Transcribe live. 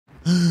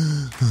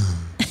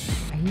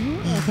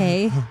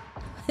okay?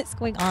 What's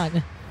going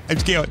on? I'm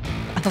scared.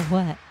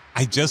 What?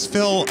 I just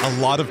feel a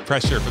lot of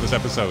pressure for this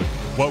episode.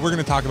 What we're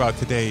going to talk about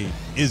today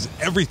is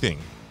everything.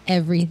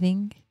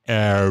 Everything?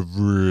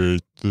 Everything.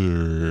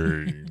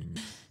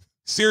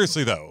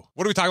 Seriously, though,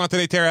 what are we talking about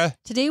today, Tara?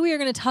 Today we are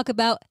going to talk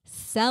about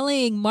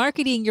selling,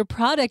 marketing your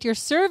product, your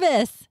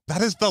service.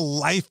 That is the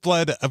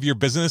lifeblood of your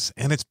business,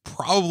 and it's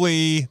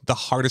probably the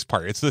hardest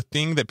part. It's the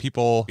thing that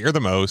people fear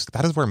the most.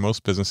 That is where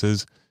most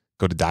businesses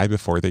go to die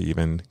before they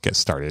even get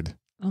started.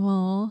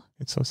 Oh,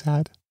 It's so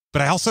sad.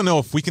 But I also know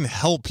if we can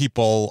help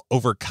people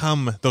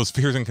overcome those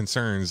fears and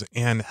concerns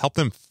and help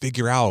them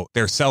figure out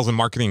their sales and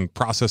marketing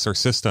process or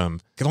system,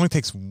 it only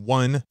takes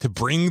one to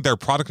bring their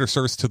product or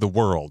service to the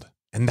world.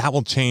 And that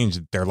will change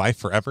their life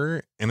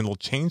forever, and it will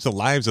change the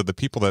lives of the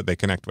people that they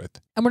connect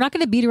with. and we're not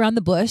going to beat around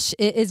the bush.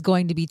 It is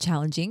going to be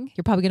challenging.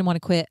 You're probably going to want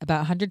to quit about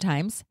 100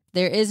 times.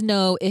 There is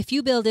no, if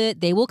you build it,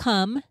 they will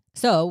come.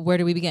 So where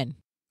do we begin?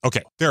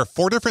 Okay, there are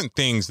 4 different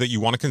things that you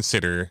want to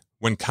consider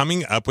when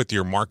coming up with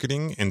your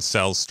marketing and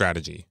sales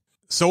strategy.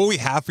 So what we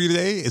have for you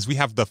today is we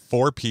have the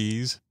 4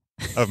 Ps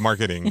of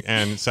marketing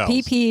and sales.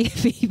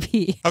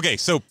 PP. Okay,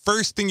 so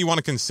first thing you want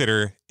to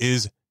consider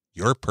is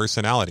your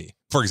personality.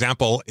 For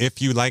example,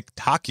 if you like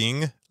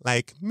talking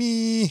like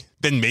me,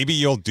 then maybe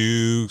you'll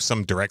do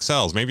some direct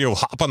sales. Maybe you'll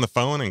hop on the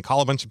phone and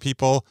call a bunch of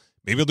people.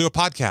 Maybe you'll do a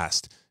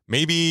podcast.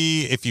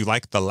 Maybe if you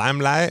like the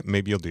limelight,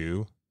 maybe you'll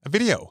do a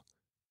video.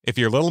 If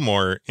you're a little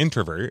more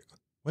introvert,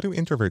 what do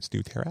introverts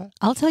do, Tara?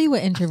 I'll tell you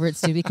what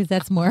introverts do because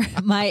that's more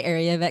my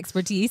area of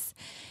expertise.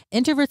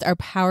 Introverts are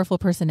powerful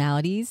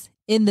personalities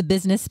in the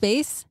business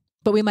space,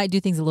 but we might do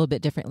things a little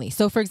bit differently.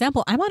 So for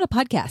example, I'm on a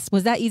podcast.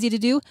 Was that easy to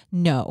do?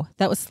 No,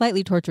 that was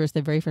slightly torturous.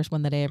 The very first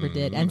one that I ever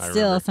did. And I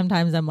still remember.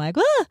 sometimes I'm like,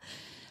 ah,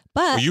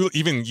 but Well,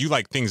 you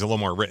like things a little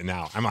more written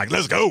out. I'm like,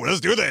 let's go,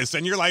 let's do this.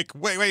 And you're like,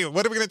 wait,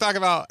 what are we going to talk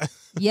about?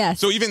 yes.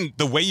 So even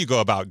the way you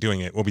go about doing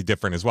it will be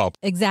different as well.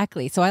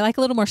 Exactly. So I like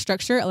a little more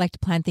structure. I like to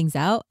plan things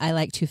out. I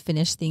like to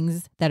finish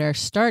things that are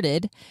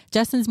started.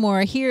 Justin's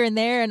more here and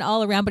there and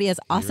all around, but he has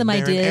awesome Here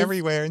and there and ideas.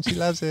 everywhere, and she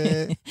loves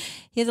it.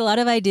 He has a lot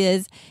of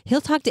ideas. He'll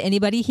talk to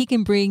anybody. He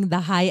can bring the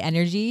high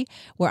energy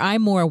where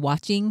I'm more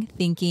watching,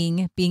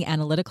 thinking, being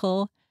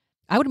analytical.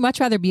 I would much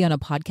rather be on a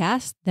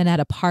podcast than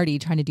at a party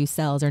trying to do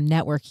sales or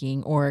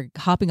networking or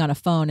hopping on a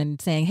phone and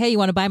saying, hey, you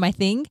want to buy my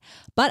thing?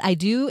 But I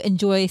do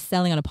enjoy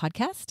selling on a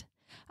podcast.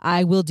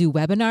 I will do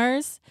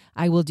webinars.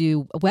 I will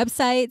do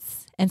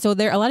websites. And so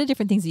there are a lot of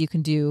different things that you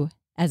can do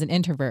as an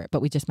introvert,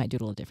 but we just might do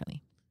it a little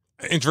differently.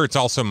 Introverts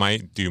also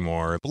might do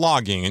more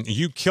blogging, and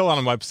you kill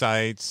on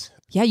websites.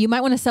 Yeah, you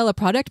might want to sell a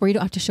product where you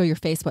don't have to show your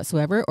face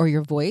whatsoever or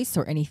your voice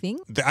or anything.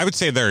 I would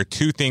say there are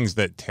 2 things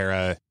that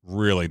Tara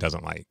really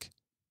doesn't like.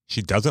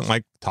 She doesn't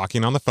like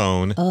talking on the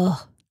phone,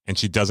 Oh, and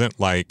she doesn't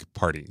like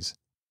parties.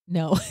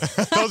 no.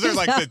 Those are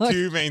like the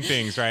 2 main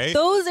things, right?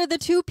 Those are the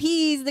 2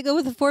 Ps that go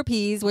with the 4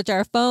 Ps, which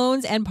are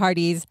phones and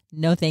parties.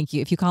 No, thank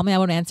you. If you call me, I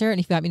won't answer. And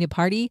if you want me to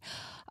party,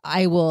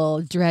 I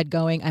will dread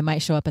going. I might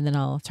show up and then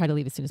I'll try to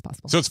leave as soon as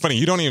possible. So it's funny,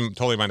 you don't even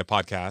totally mind a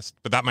podcast,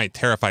 but that might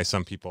terrify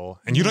some people.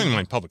 And you don't even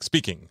mind public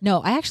speaking. No,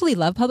 I actually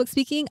love public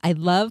speaking. I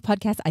love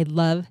podcasts. I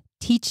love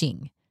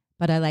teaching,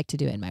 but I like to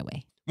do it in my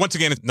way. Once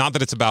again, it's not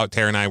that it's about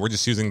Tara and I. We're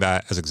just using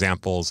that as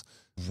examples.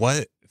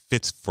 What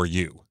fits for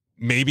you?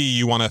 Maybe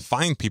you want to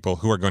find people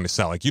who are going to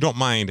sell. Like you don't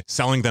mind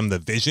selling them the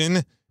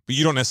vision, but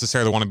you don't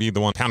necessarily want to be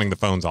the one pounding the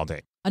phones all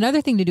day.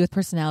 Another thing to do with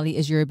personality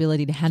is your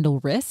ability to handle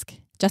risk.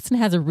 Justin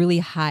has a really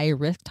high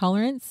risk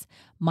tolerance.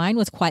 Mine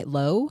was quite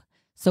low.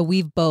 So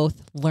we've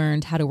both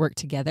learned how to work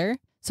together.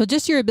 So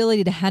just your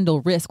ability to handle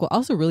risk will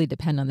also really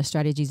depend on the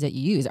strategies that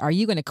you use. Are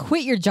you going to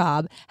quit your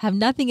job, have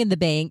nothing in the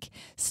bank,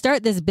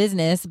 start this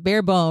business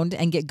bare boned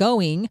and get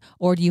going?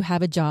 Or do you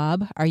have a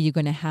job? Are you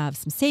going to have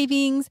some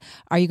savings?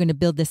 Are you going to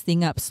build this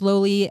thing up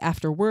slowly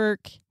after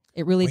work?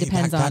 It really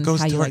depends on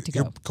how you like to go.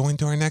 You're going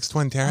to our next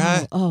one,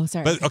 Tara. Oh,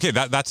 sorry. But okay,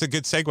 that's a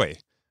good segue.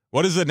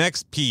 What is the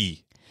next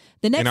P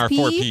The next in our P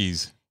 4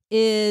 Ps?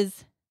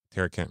 is...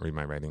 Tara can't read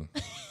my writing.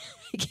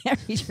 I can't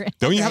read your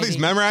Don't you have these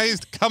handwriting.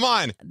 memorized? Come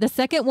on. The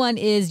second one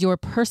is your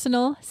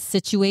personal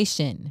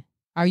situation.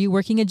 Are you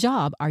working a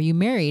job? Are you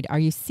married? Are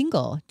you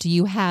single? Do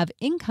you have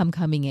income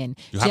coming in?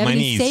 You Do have any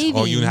monies. savings?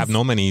 Oh, you have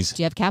no monies.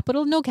 Do you have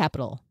capital? No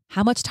capital.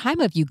 How much time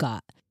have you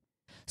got?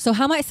 So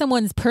how might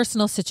someone's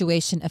personal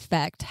situation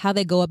affect how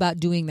they go about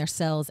doing their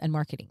sales and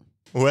marketing?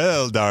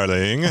 Well,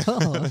 darling.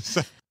 Oh.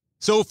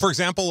 So, for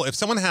example, if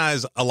someone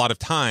has a lot of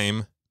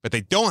time, but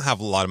they don't have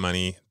a lot of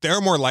money, they're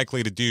more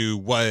likely to do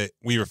what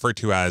we refer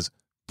to as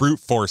brute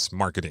force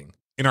marketing.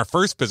 In our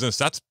first business,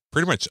 that's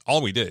pretty much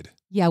all we did.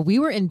 Yeah, we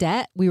were in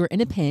debt. We were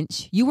in a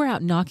pinch. You were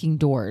out knocking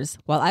doors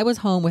while I was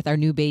home with our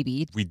new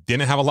baby. We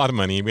didn't have a lot of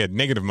money. We had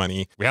negative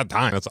money. We had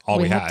time. That's all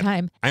we had had.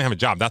 time. I didn't have a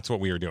job. That's what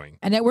we were doing.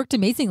 And it worked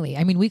amazingly.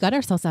 I mean, we got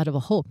ourselves out of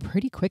a hole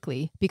pretty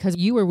quickly because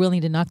you were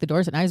willing to knock the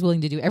doors and I was willing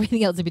to do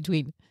everything else in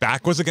between.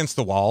 Back was against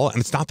the wall. And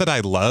it's not that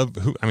I love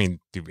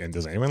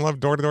does anyone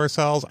love door-to-door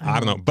sales? I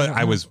don't know. But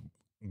I was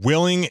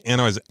willing and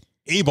I was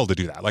able to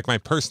do that. Like my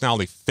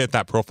personality fit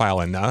that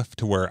profile enough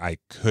to where I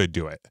could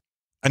do it.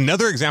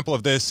 Another example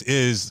of this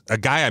is a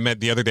guy I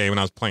met the other day when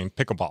I was playing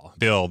pickleball,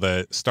 Bill,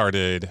 that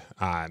started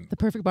The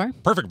Perfect Bar?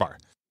 Perfect Bar.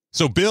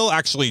 So Bill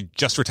actually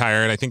just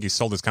retired. I think he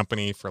sold his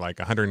company for like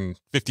 $150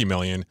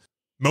 million.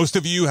 Most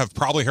of you have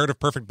probably heard of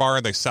Perfect Bar.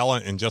 They sell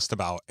it in just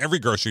about every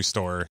grocery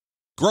store.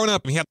 Growing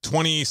up, he had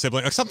 20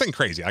 siblings, like something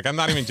crazy. Like, I'm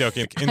not even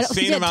joking.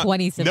 Insane amount.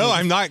 20 siblings. No,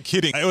 I'm not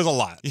kidding. It was a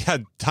lot. He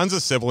had tons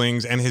of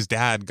siblings, and his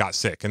dad got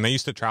sick, and they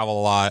used to travel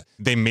a lot.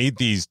 They made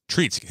these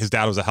treats. His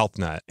dad was a health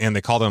nut, and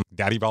they called them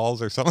Daddy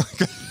Balls or something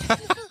like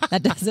that.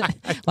 That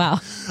doesn't. Wow.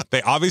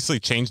 They obviously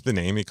changed the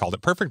name. He called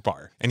it Perfect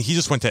Bar. And he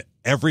just went to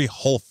every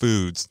Whole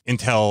Foods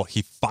until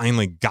he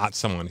finally got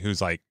someone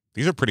who's like,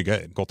 these are pretty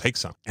good. Go take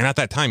some. And at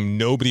that time,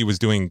 nobody was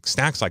doing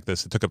snacks like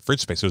this. It took up fridge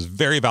space. It was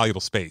very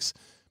valuable space.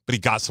 But he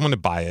got someone to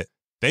buy it.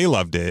 They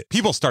loved it.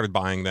 People started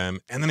buying them.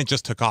 And then it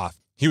just took off.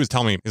 He was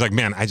telling me, he's like,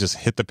 man, I just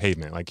hit the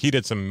pavement. Like, he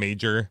did some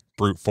major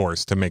brute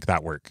force to make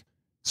that work.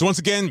 So once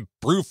again,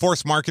 brute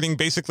force marketing,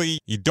 basically,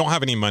 you don't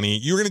have any money.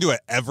 You're going to do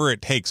whatever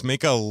it takes.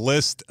 Make a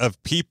list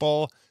of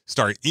people,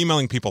 start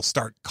emailing people,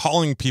 start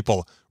calling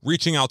people,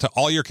 reaching out to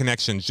all your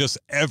connections just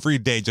every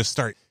day. Just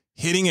start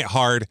hitting it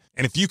hard.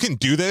 And if you can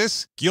do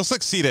this, you'll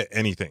succeed at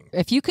anything.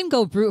 If you can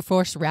go brute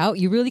force route,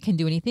 you really can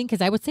do anything,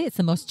 because I would say it's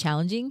the most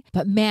challenging.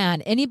 But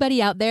man,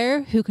 anybody out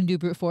there who can do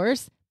brute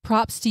force,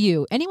 props to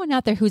you. Anyone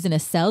out there who's in a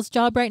sales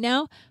job right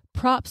now,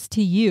 props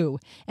to you.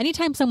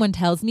 Anytime someone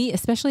tells me,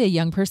 especially a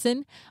young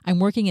person, I'm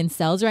working in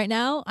sales right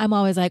now, I'm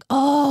always like,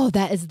 oh,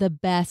 that is the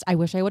best. I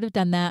wish I would have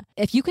done that.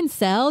 If you can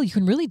sell, you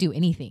can really do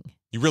anything.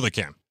 You really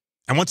can.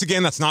 And once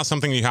again, that's not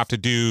something you have to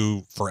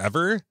do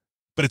forever,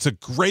 but it's a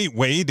great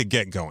way to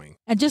get going.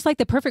 And just like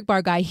the Perfect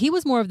Bar guy, he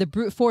was more of the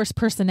brute force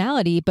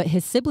personality, but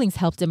his siblings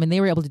helped him and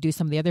they were able to do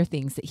some of the other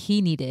things that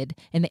he needed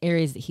in the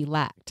areas that he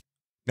lacked.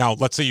 Now,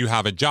 let's say you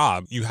have a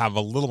job, you have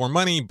a little more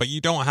money, but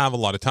you don't have a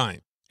lot of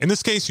time. In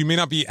this case, you may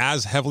not be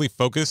as heavily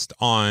focused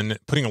on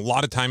putting a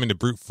lot of time into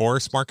brute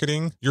force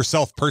marketing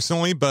yourself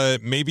personally,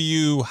 but maybe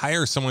you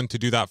hire someone to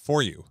do that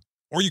for you.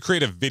 Or you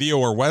create a video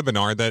or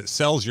webinar that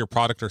sells your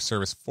product or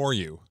service for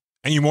you.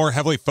 And you more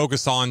heavily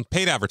focus on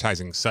paid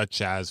advertising,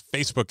 such as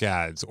Facebook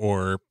ads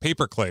or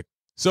pay-per-click.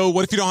 So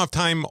what if you don't have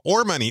time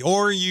or money,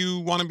 or you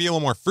want to be a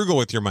little more frugal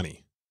with your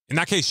money? In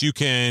that case, you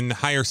can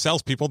hire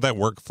salespeople that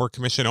work for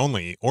commission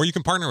only, or you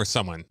can partner with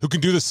someone who can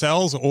do the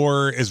sales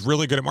or is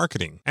really good at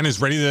marketing and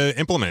is ready to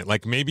implement.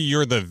 Like, maybe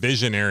you're the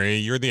visionary,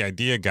 you're the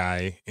idea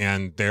guy,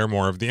 and they're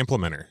more of the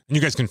implementer. And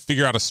you guys can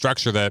figure out a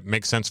structure that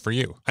makes sense for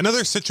you.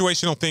 Another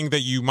situational thing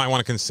that you might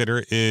want to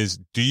consider is,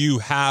 do you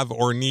have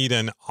or need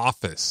an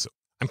office?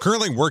 I'm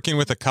currently working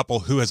with a couple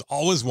who has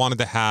always wanted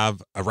to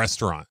have a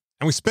restaurant.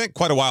 And we spent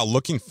quite a while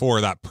looking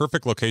for that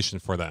perfect location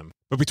for them.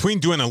 But between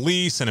doing a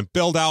lease and a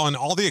build out and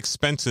all the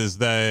expenses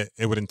that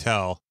it would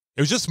entail,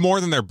 it was just more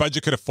than their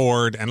budget could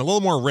afford and a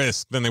little more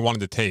risk than they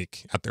wanted to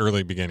take at the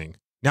early beginning.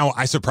 Now,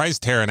 I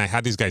surprised Tara and I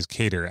had these guys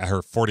cater at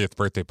her 40th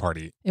birthday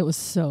party. It was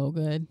so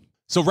good.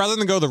 So rather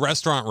than go the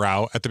restaurant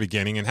route at the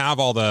beginning and have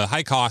all the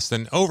high cost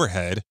and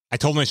overhead, I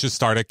told them they should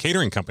start a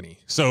catering company.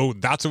 So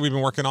that's what we've been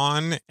working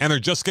on. And they're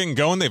just getting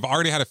going. They've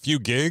already had a few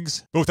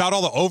gigs, but without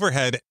all the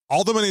overhead,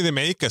 all the money they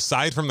make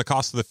aside from the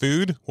cost of the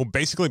food will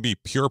basically be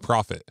pure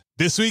profit.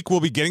 This week,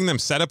 we'll be getting them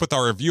set up with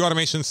our review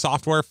automation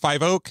software,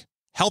 Five Oak,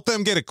 help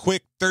them get a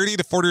quick 30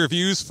 to 40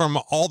 reviews from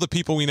all the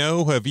people we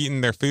know who have eaten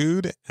their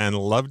food and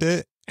loved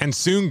it. And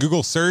soon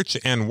Google search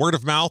and word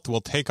of mouth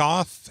will take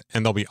off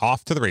and they'll be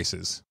off to the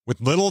races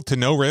with little to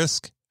no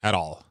risk at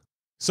all.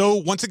 So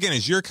once again,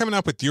 as you're coming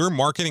up with your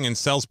marketing and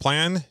sales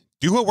plan,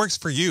 do what works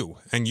for you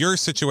and your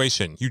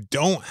situation. You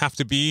don't have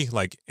to be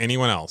like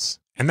anyone else.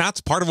 And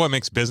that's part of what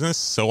makes business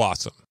so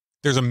awesome.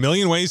 There's a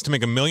million ways to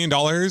make $1 million,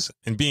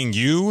 and being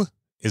you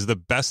is the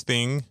best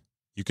thing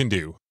you can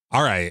do.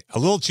 All right, a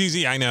little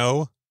cheesy, I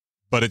know,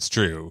 but it's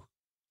true.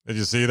 Did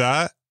you see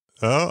that?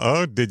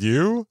 Oh, did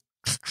you?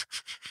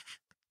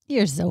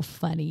 You're so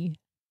funny.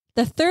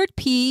 The third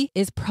P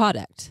is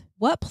product.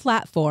 What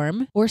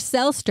platform or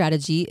sales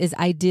strategy is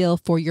ideal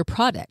for your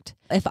product?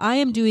 If I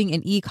am doing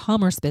an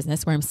e-commerce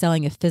business where I'm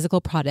selling a physical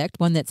product,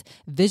 one that's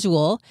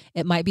visual,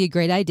 it might be a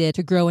great idea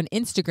to grow an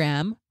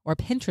Instagram or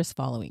Pinterest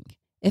following.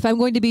 If I'm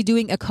going to be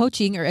doing a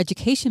coaching or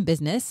education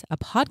business, a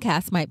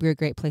podcast might be a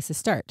great place to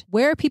start.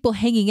 Where are people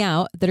hanging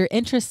out that are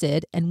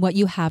interested in what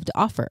you have to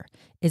offer?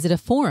 Is it a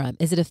forum?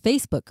 Is it a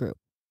Facebook group?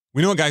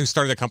 We know a guy who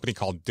started a company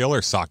called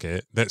Dealer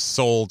Socket that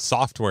sold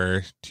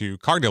software to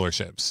car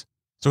dealerships.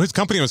 So his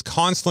company was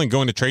constantly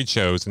going to trade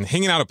shows and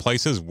hanging out at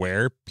places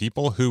where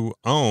people who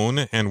own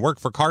and work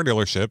for car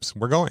dealerships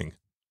were going.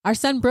 Our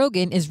son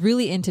Brogan is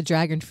really into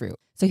dragon fruit.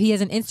 So he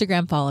has an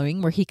Instagram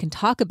following where he can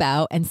talk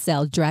about and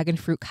sell dragon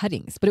fruit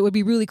cuttings. But it would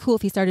be really cool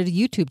if he started a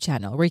YouTube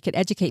channel where he could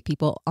educate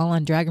people all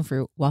on dragon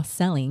fruit while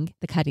selling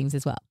the cuttings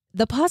as well.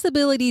 The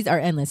possibilities are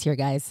endless here,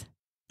 guys.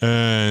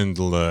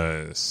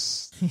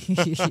 Endless.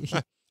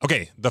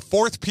 Okay, the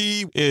fourth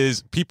P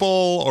is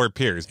people or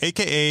peers,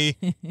 aka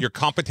your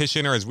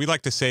competition, or as we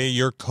like to say,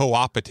 your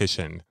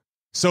co-opetition.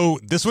 So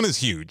this one is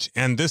huge,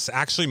 and this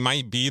actually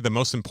might be the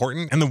most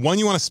important and the one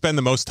you want to spend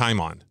the most time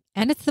on.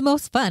 And it's the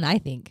most fun, I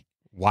think.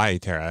 Why,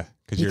 Tara?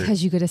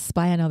 Because you get to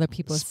spy on other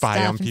people's Spy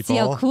stuff on and people see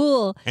how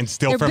cool and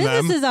steal their from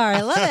them. businesses are.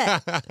 I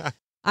love it.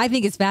 I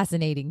think it's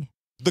fascinating.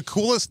 The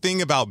coolest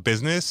thing about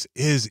business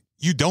is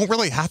you don't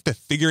really have to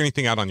figure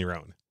anything out on your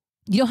own.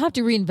 You don't have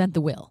to reinvent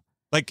the wheel.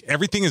 Like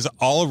everything has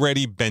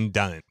already been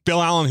done.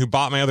 Bill Allen, who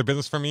bought my other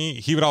business from me,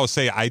 he would always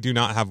say, I do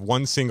not have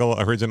one single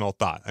original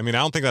thought. I mean, I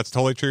don't think that's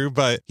totally true,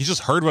 but he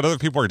just heard what other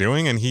people are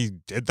doing and he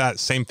did that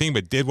same thing,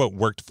 but did what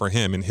worked for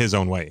him in his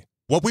own way.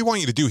 What we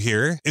want you to do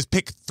here is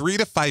pick 3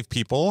 to 5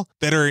 people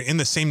that are in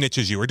the same niche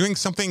as you or doing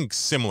something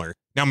similar.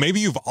 Now, maybe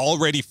you've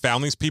already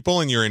found these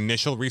people in your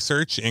initial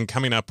research and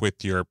coming up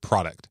with your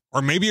product.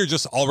 Or maybe you're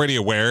just already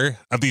aware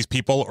of these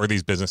people or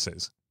these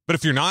businesses. But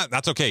if you're not,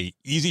 that's okay.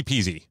 Easy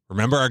peasy.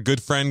 Remember our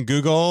good friend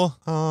Google?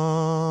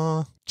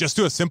 Just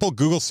do a simple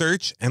Google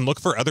search and look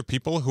for other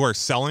people who are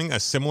selling a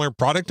similar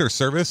product or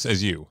service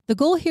as you. The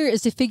goal here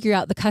is to figure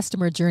out the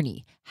customer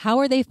journey. How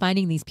are they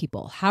finding these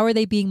people? How are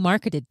they being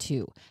marketed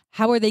to?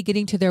 How are they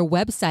getting to their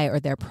website or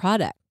their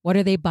product? What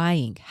are they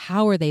buying?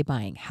 How are they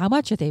buying? How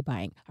much are they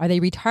buying? Are they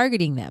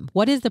retargeting them?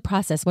 What is the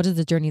process? What is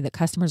the journey that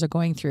customers are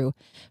going through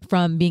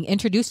from being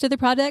introduced to the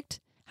product?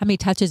 How many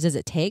touches does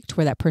it take to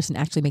where that person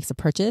actually makes a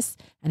purchase?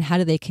 And how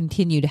do they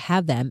continue to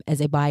have them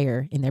as a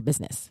buyer in their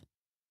business?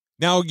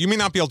 Now, you may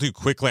not be able to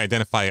quickly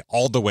identify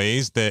all the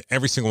ways that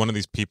every single one of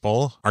these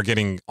people are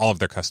getting all of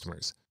their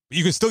customers, but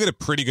you can still get a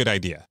pretty good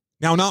idea.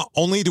 Now, not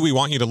only do we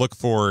want you to look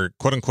for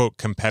quote unquote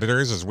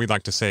competitors, as we'd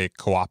like to say,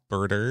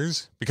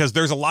 cooperators, because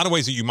there's a lot of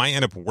ways that you might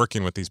end up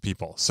working with these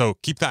people. So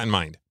keep that in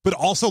mind, but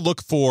also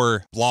look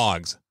for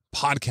blogs,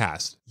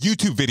 podcasts,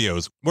 YouTube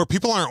videos where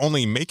people aren't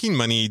only making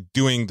money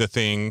doing the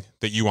thing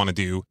that you want to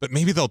do, but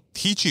maybe they'll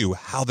teach you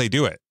how they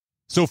do it.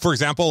 So for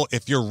example,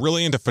 if you're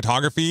really into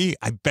photography,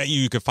 I bet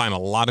you could find a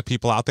lot of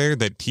people out there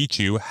that teach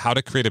you how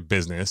to create a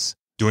business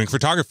doing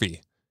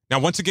photography. Now,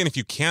 once again, if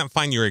you can't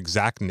find your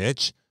exact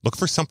niche, look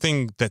for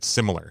something that's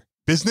similar.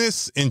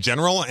 Business in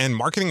general and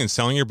marketing and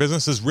selling your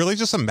business is really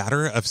just a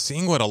matter of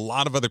seeing what a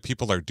lot of other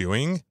people are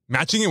doing,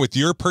 matching it with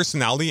your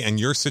personality and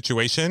your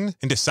situation,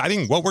 and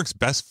deciding what works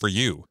best for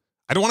you.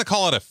 I don't want to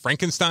call it a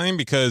Frankenstein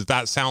because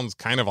that sounds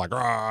kind of like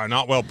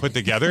not well put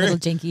together. A little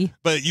janky.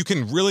 But you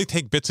can really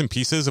take bits and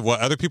pieces of what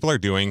other people are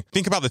doing,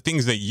 think about the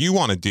things that you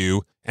want to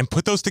do, and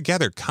put those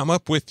together. Come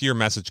up with your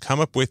message,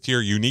 come up with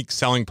your unique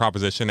selling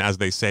proposition, as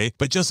they say,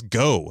 but just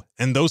go.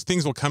 And those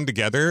things will come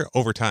together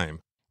over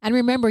time. And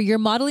remember, you're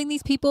modeling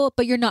these people,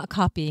 but you're not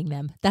copying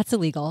them. That's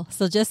illegal.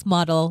 So just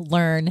model,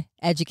 learn,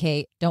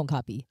 educate, don't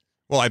copy.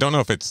 Well, I don't know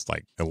if it's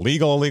like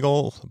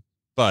illegal,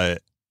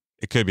 but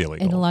it could be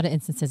illegal. In a lot of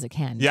instances, it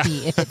can be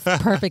if it's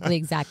perfectly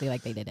exactly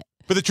like they did it.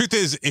 But the truth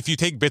is, if you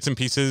take bits and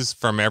pieces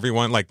from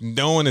everyone, like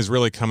no one is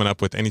really coming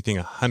up with anything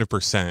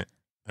 100%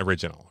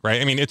 original,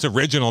 right? I mean, it's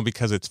original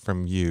because it's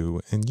from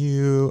you and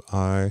you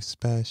are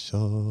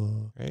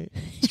special, right?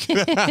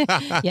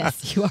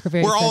 Yes, you are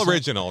very We're special. all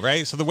original,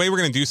 right? So the way we're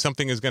going to do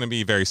something is going to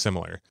be very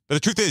similar. But the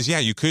truth is, yeah,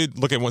 you could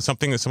look at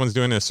something that someone's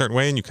doing in a certain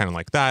way and you kind of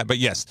like that. But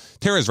yes,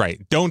 Tara's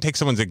right. Don't take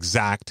someone's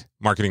exact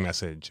marketing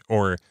message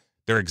or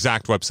their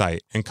exact website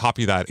and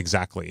copy that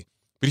exactly.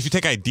 But if you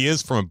take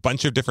ideas from a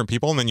bunch of different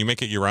people and then you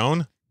make it your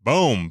own,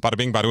 boom, bada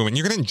bing, bada boom, and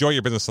you're going to enjoy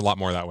your business a lot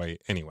more that way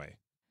anyway.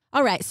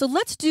 All right, so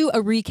let's do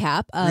a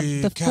recap of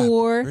the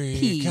 4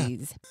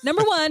 Ps.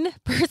 Number 1,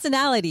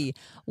 personality.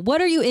 What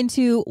are you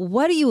into?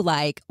 What do you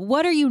like?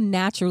 What are you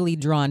naturally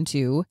drawn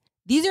to?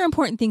 These are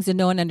important things to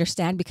know and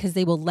understand because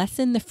they will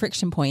lessen the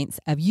friction points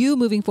of you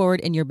moving forward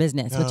in your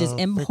business, which is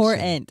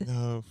important.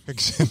 No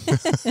friction.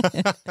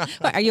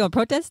 What, are you on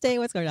protest day?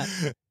 What's going on?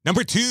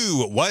 Number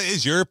 2, what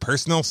is your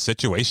personal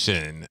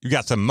situation? You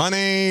got some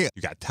money,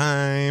 you got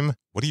time.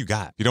 What do you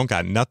got? You don't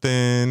got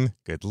nothing.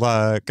 Good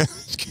luck.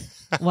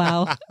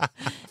 Wow.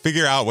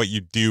 Figure out what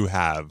you do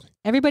have.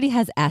 Everybody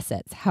has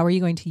assets. How are you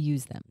going to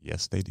use them?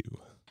 Yes, they do.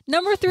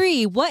 Number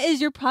 3, what is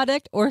your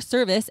product or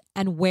service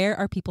and where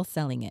are people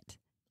selling it?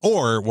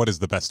 Or what is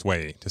the best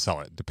way to sell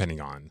it, depending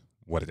on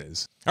what it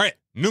is. All right.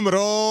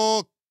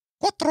 Numero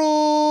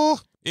 4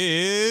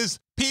 is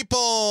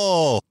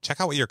people. Check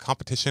out what your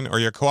competition or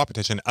your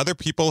co-opetition, other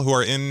people who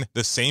are in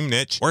the same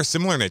niche or a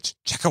similar niche,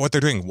 check out what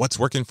they're doing. What's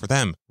working for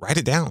them? Write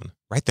it down.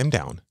 Write them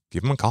down.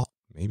 Give them a call.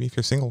 Maybe if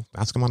you're single,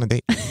 ask them on a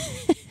date.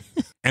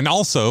 And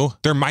also,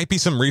 there might be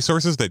some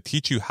resources that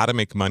teach you how to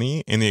make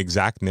money in the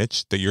exact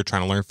niche that you're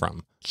trying to learn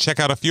from. Check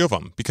out a few of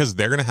them because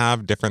they're going to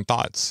have different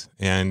thoughts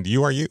and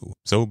you are you.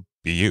 So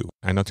be you.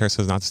 I know Tara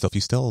says not to steal. If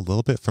you steal a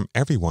little bit from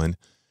everyone,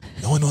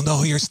 no one will know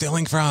who you're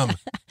stealing from.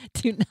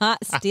 Do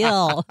not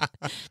steal.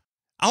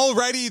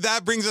 Alrighty,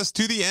 that brings us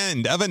to the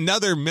end of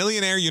another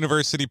Millionaire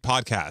University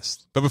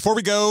podcast. But before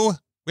we go,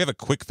 we have a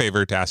quick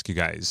favor to ask you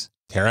guys.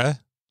 Tara,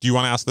 do you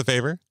want to ask the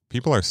favor?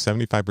 People are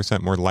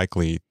 75% more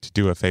likely to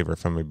do a favor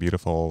from a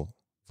beautiful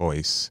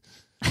voice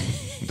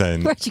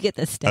than Where'd you get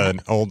this stat?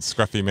 an old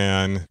scruffy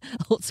man.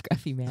 Old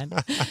scruffy man.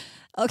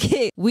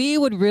 Okay, we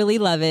would really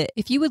love it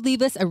if you would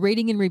leave us a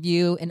rating and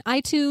review in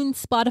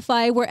iTunes,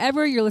 Spotify,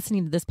 wherever you're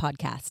listening to this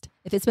podcast.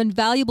 If it's been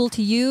valuable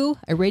to you,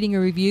 a rating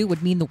or review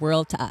would mean the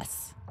world to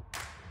us.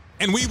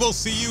 And we will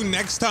see you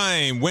next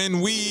time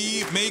when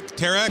we make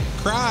Tara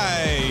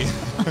cry.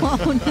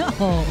 Oh,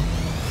 no.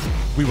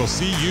 We will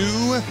see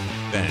you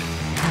then.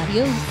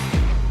 Adios.